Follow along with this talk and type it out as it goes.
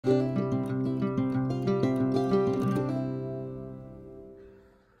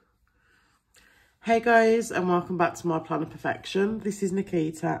Hey guys, and welcome back to my Plan of Perfection. This is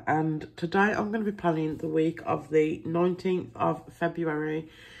Nikita, and today I'm going to be planning the week of the 19th of February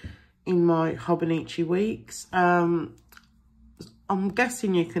in my Hobonichi weeks. I'm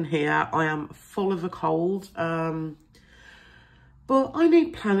guessing you can hear I am full of a cold, but I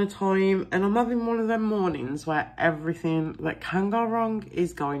need planner time, and I'm having one of them mornings where everything that can go wrong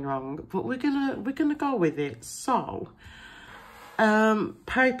is going wrong, but we're gonna go with it. So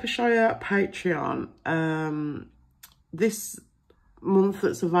Papershire Patreon, this month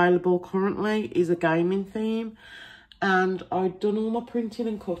that's available currently is a gaming theme, and I've done all my printing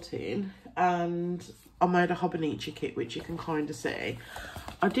and cutting, and I made a Hobonichi kit, which you can kind of see.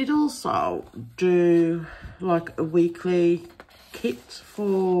 I did also do like a weekly kit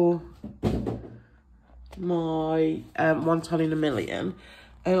for my One Ton in a Million.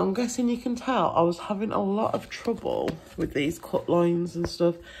 And I'm guessing you can tell I was having a lot of trouble with these cut lines and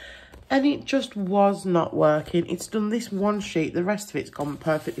stuff. And it just was not working. It's done this one sheet. The rest of it's gone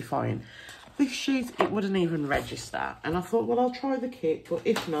perfectly fine. This sheet, it wouldn't even register. And I thought, well, I'll try the kit. But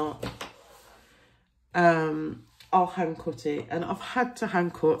if not, I'll hand cut it. And I've had to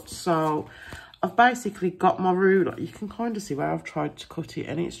hand cut. So I've basically got my ruler. You can kind of see where I've tried to cut it.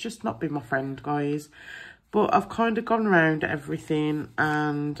 And it's just not been my friend, guys. But I've kind of gone around everything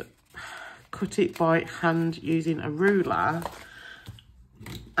and cut it by hand using a ruler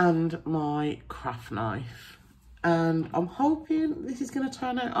and my craft knife. And I'm hoping this is going to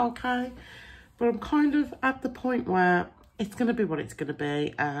turn out okay. But I'm kind of at the point where it's going to be what it's going to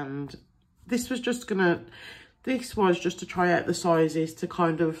be. And this was just to try out the sizes to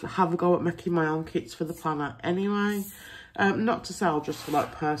kind of have a go at making my own kits for the planner anyway. Not to sell, just for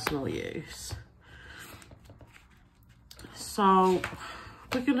like personal use. So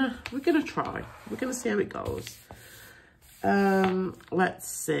we're gonna try. We're gonna see how it goes. Let's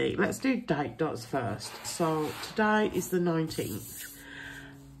see. Let's do date dots first. So today is the 19th,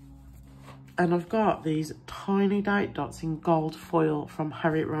 and I've got these tiny date dots in gold foil from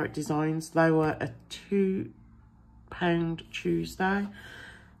Harriet Wright Designs. They were a £2 Tuesday.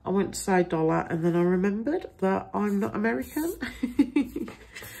 I went to say dollar, and then I remembered that I'm not American.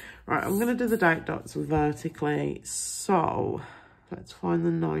 Right, I'm going to do the date dots vertically. So, let's find the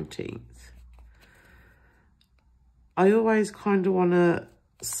 19th. I always kind of want to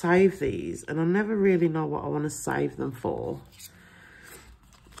save these, and I never really know what I want to save them for.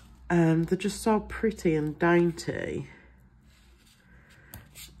 They're just so pretty and dainty.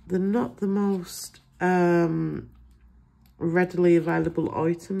 They're not the most readily available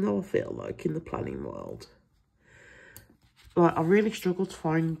item, though, I feel like, in the planning world. Like, I really struggle to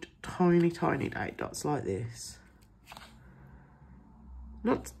find tiny date dots like this.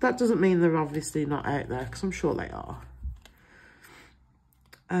 That doesn't mean they're obviously not out there, because I'm sure they are.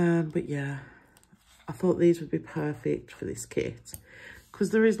 But yeah, I thought these would be perfect for this kit,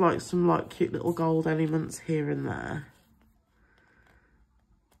 because there is like some like cute little gold elements here and there.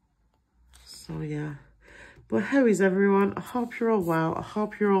 So yeah. But how is everyone? I hope you're all well. I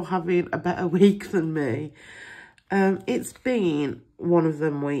hope you're all having a better week than me. It's been one of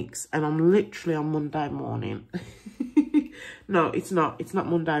them weeks, and I'm literally on Monday morning. No, it's not. It's not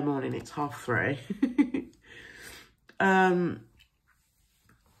Monday morning. It's 3:30.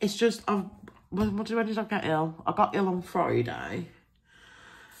 It's just, when did I get ill? I got ill on Friday.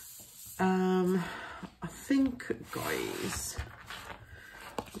 I think, guys,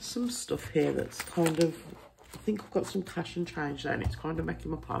 there's some stuff here that's kind of, I think I've got some cash and change there, and it's kind of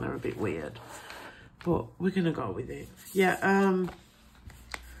making my planner a bit weird. But we're going to go with it. Yeah,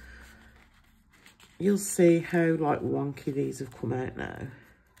 you'll see how, like, wonky these have come out now.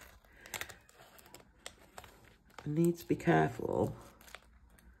 I need to be careful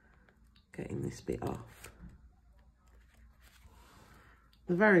getting this bit off.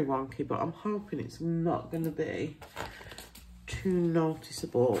 They're very wonky, but I'm hoping it's not going to be too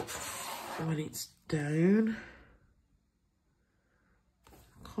noticeable when it's down.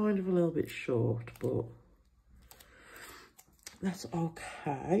 Kind of a little bit short, but that's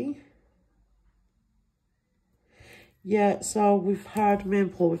okay. Yeah, so we've had, me and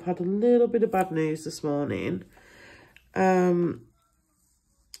Paul, we've had a little bit of bad news this morning. Like,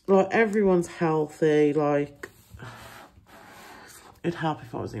 everyone's healthy. Like, it'd help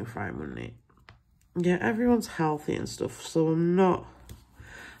if I was in frame, wouldn't it? Yeah, everyone's healthy and stuff, so I'm not,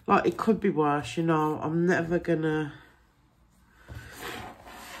 like, it could be worse, you know. I'm never gonna.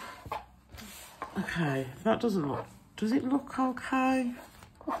 Okay, that doesn't look, does it look okay?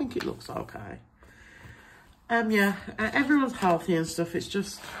 I think it looks okay. Yeah, everyone's healthy and stuff. It's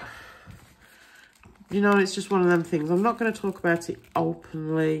just You know, it's just one of them things. I'm not going to talk about it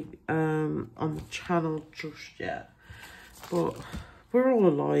openly on the channel just yet. But we're all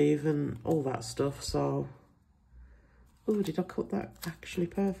alive and all that stuff, so... Oh, did I cut that actually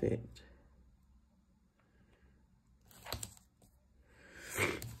perfect?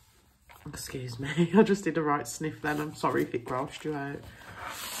 Excuse me, I just did a right sniff then. I'm sorry if it grossed you out.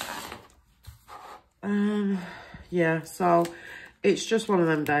 Yeah, so it's just one of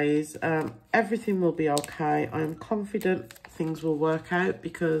them days. Everything will be okay. I'm confident things will work out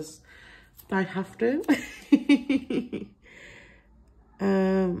because they have to.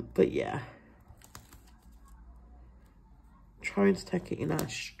 But yeah, trying to take it in our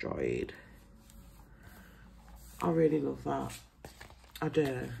stride. I really love that. I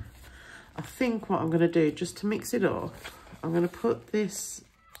do. I think what I'm going to do, just to mix it up, I'm going to put this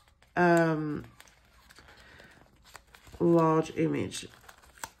large image.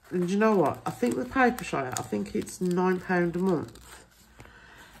 And you know what? I think with Papershire, I think it's £9 a month.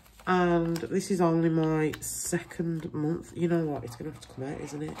 And this is only my second month. You know what? It's going to have to come out,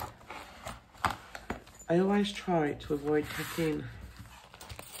 isn't it? I always try to avoid taking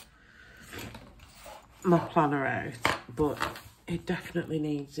my planner out, but it definitely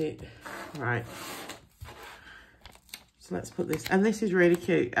needs it. Right. So let's put this. And this is really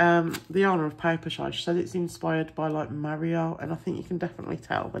cute. The owner of Papershire, she said it's inspired by like Mario, and I think you can definitely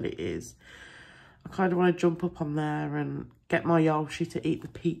tell that it is. I kind of want to jump up on there and get my Yoshi to eat the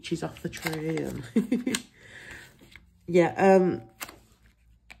peaches off the tree. And yeah,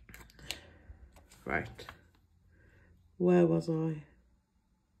 right. Where was I?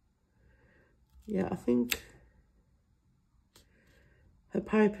 Yeah, I think her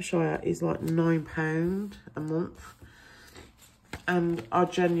Papershire is like £9 a month. And I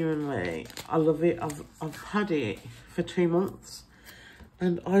genuinely, I love it. I've had it for 2 months.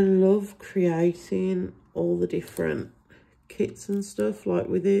 And I love creating all the different kits and stuff like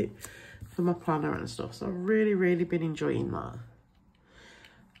with it for my planner and stuff. So I've really, really been enjoying that.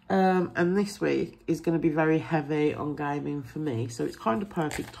 And this week is going to be very heavy on gaming for me. So it's kind of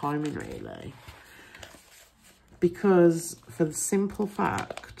perfect timing, really. Because for the simple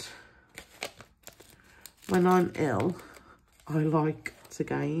fact, when I'm ill, I like to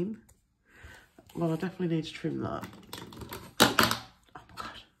game. Well, I definitely need to trim that. Oh my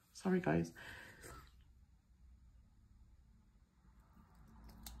God. Sorry, guys.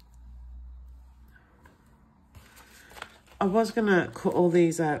 I was going to cut all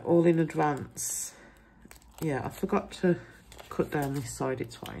these out all in advance. Yeah, I forgot to cut down this side.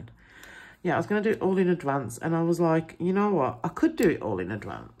 It's fine. Yeah, I was going to do it all in advance. And I was like, you know what? I could do it all in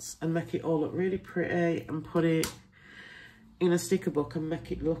advance and make it all look really pretty and put it in a sticker book and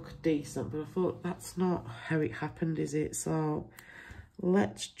make it look decent. But I thought that's not how it happened, is it? So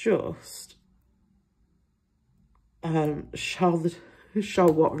let's just show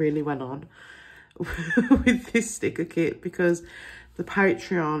what really went on with this sticker kit, because the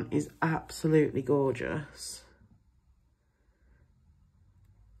Patreon is absolutely gorgeous.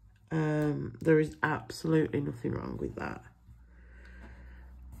 There is absolutely nothing wrong with that.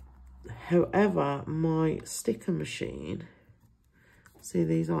 However, my sticker machine, see,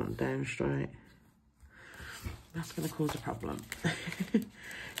 these aren't down straight. That's going to cause a problem.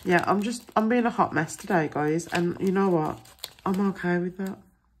 Yeah, I'm being a hot mess today, guys. And you know what? I'm okay with that.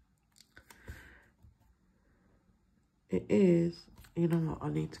 It is, you know what? I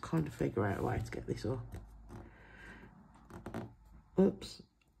need to kind of figure out a way to get this up. Oops.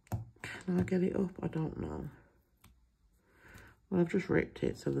 Can I get it up? I don't know. Well, I've just ripped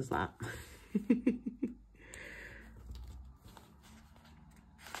it, so there's that.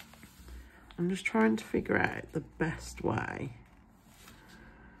 I'm just trying to figure out the best way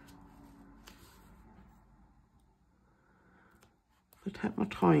to take my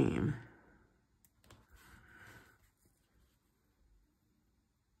time.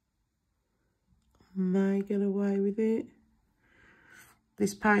 May get away with it.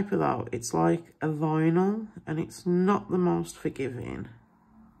 This paper though, it's like a vinyl and it's not the most forgiving.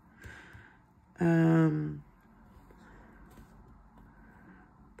 But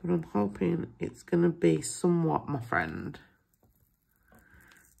I'm hoping it's going to be somewhat my friend.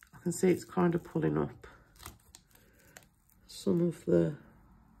 I can see it's kind of pulling up some of the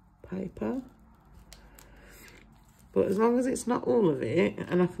paper. But as long as it's not all of it,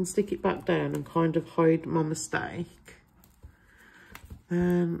 and I can stick it back down and kind of hide my mistake,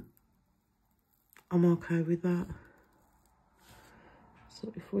 then I'm okay with that.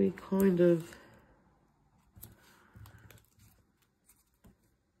 So if we kind of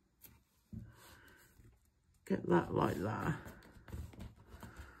get that like that,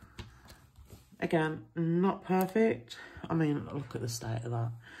 Again, not perfect. I mean, look at the state of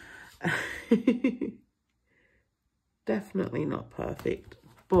that. Definitely not perfect,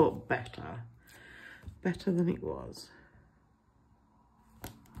 but better. Better than it was.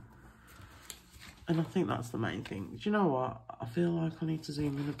 And I think that's the main thing. Do you know what? I feel like I need to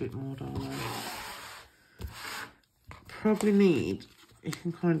zoom in a bit more, don't I? Probably need, you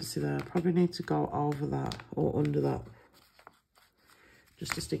can kind of see there, probably need to go over that or under that.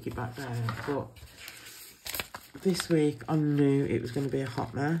 Just to stick it back down. But this week I knew it was going to be a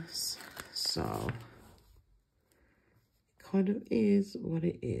hot mess. So it kind of is what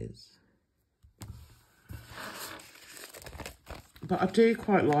it is. But I do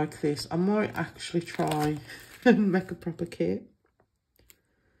quite like this. I might actually try and make a proper kit.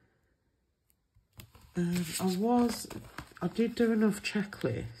 I did do enough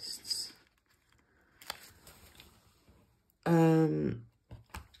checklists.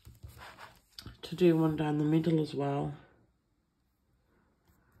 To do one down the middle as well.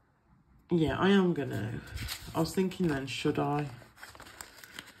 Yeah, I am gonna. I was thinking then, should I?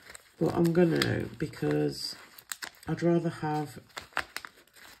 But I'm gonna, because I'd rather have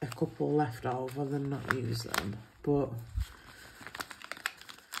a couple left over than not use them. But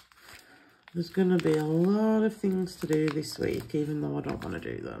there's gonna be a lot of things to do this week, even though I don't want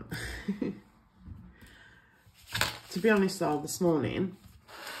to do them. To be honest though, this morning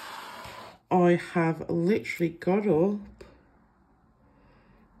I have literally got up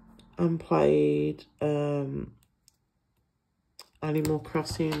and played Animal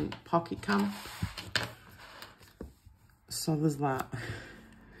Crossing Pocket Camp. So there's that.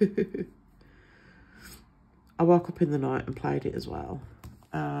 I woke up in the night and played it as well.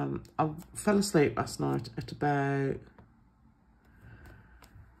 I fell asleep last night at about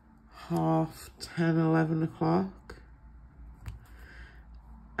 10:30, 11 o'clock.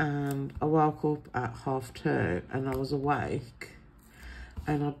 And I woke up at 2:30 and I was awake.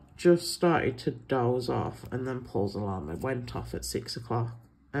 And I just started to doze off, and then Paul's alarm went off at 6 o'clock.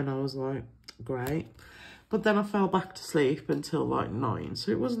 And I was like, great. But then I fell back to sleep until like 9,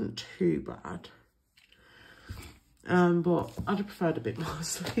 so it wasn't too bad. But I'd have preferred a bit more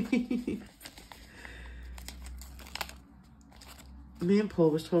sleep. Me and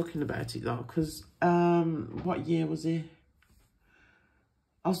Paul was talking about it though, because what year was it?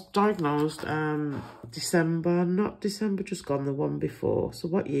 I was diagnosed December, not December just gone, the one before. So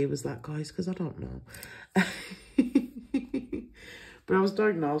what year was that, guys? Because I don't know. But I was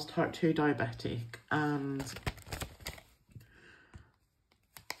diagnosed type 2 diabetic, and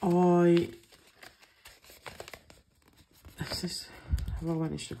have I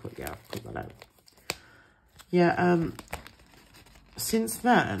managed to cut that out? Yeah, since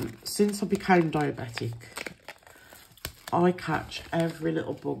then, since I became diabetic, I catch every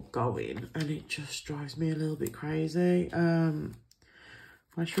little bug going, and it just drives me a little bit crazy.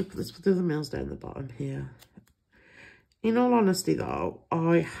 Let's put the other meals down the bottom here. In all honesty though,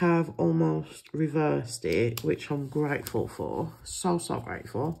 I have almost reversed it, which I'm grateful for. So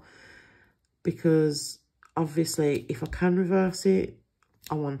grateful. Because obviously if I can reverse it,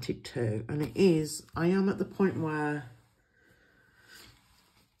 I want it to. And it is, I am at the point where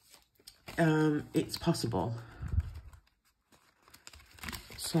it's possible.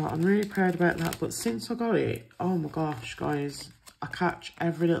 So I'm really proud about that. But since I got it, oh my gosh, guys, I catch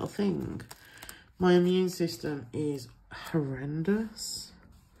every little thing. My immune system is horrendous.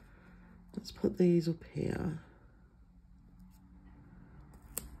 Let's put these up here.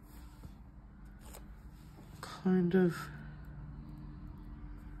 Kind of.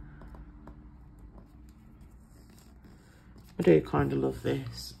 I do kind of love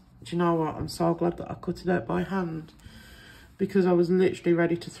this. Do you know what? I'm so glad that I cut it out by hand, because I was literally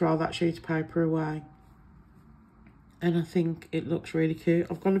ready to throw that sheet of paper away. And I think it looks really cute.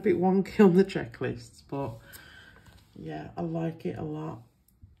 I've gone a bit wonky on the checklists, but yeah, I like it a lot.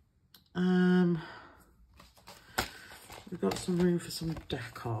 We've got some room for some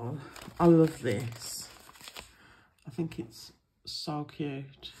decor. I love this. I think it's so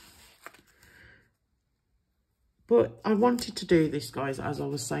cute. But I wanted to do this, guys, as I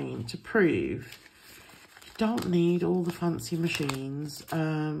was saying, to prove you don't need all the fancy machines.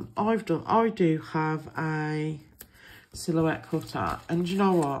 I do have a silhouette cutter, and you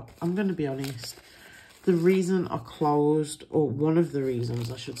know what? I'm going to be honest. The reason I closed, or one of the reasons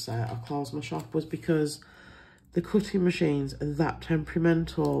I should say, I closed my shop was because the cutting machines are that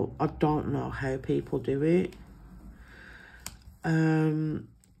temperamental. I don't know how people do it.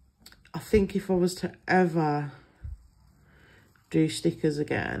 I think if I was to ever do stickers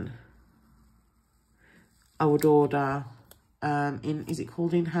again, I would order is it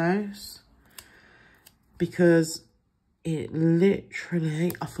called In-House? because it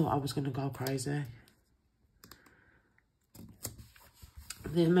literally, I thought I was going to go crazy.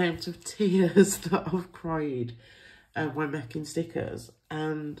 The amount of tears that I've cried when making stickers,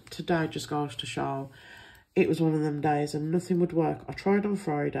 and today just goes to show it was one of them days and nothing would work. I tried on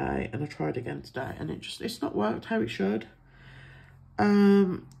Friday and I tried again today, and it's not worked how it should.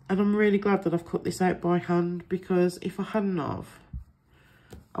 And I'm really glad that I've cut this out by hand, because if I hadn't have,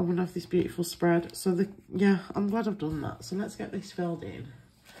 I wouldn't have this beautiful spread. So yeah, I'm glad I've done that. So let's get this filled in.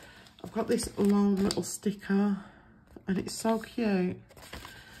 I've got this long little sticker and it's so cute,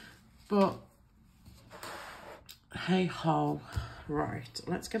 but hey ho. Right,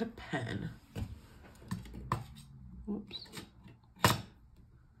 let's get a pen. Oops.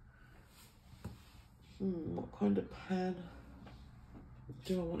 What kind of pen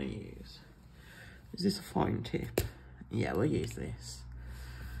do I want to use? Is this a fine tip? Yeah, we'll use this.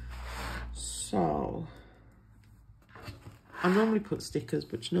 So, I normally put stickers,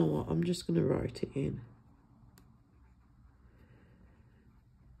 but you know what? I'm just going to write it in.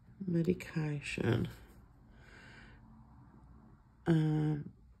 Medication.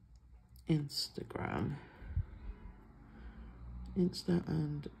 Instagram. Insta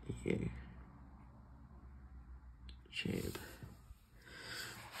and YouTube.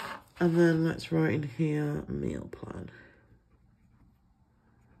 And then let's write in here, meal plan.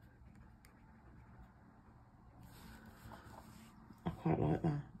 I quite like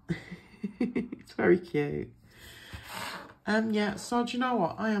that. It's very cute. Yeah, so do you know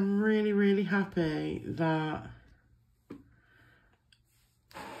what? I am really, really happy that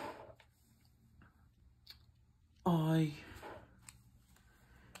I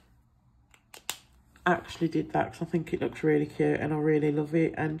actually did that, because I think it looks really cute and I really love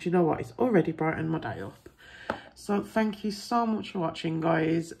it. And do you know what? It's already brightened my day up. So thank you so much for watching,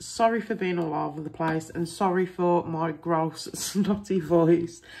 guys. Sorry for being all over the place, and sorry for my gross, snotty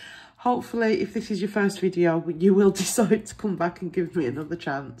voice. Hopefully, if this is your first video, you will decide to come back and give me another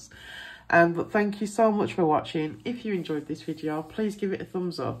chance. But thank you so much for watching. If you enjoyed this video, please give it a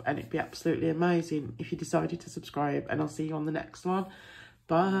thumbs up, and it'd be absolutely amazing if you decided to subscribe, and I'll see you on the next one.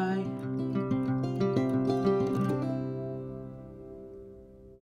 Bye.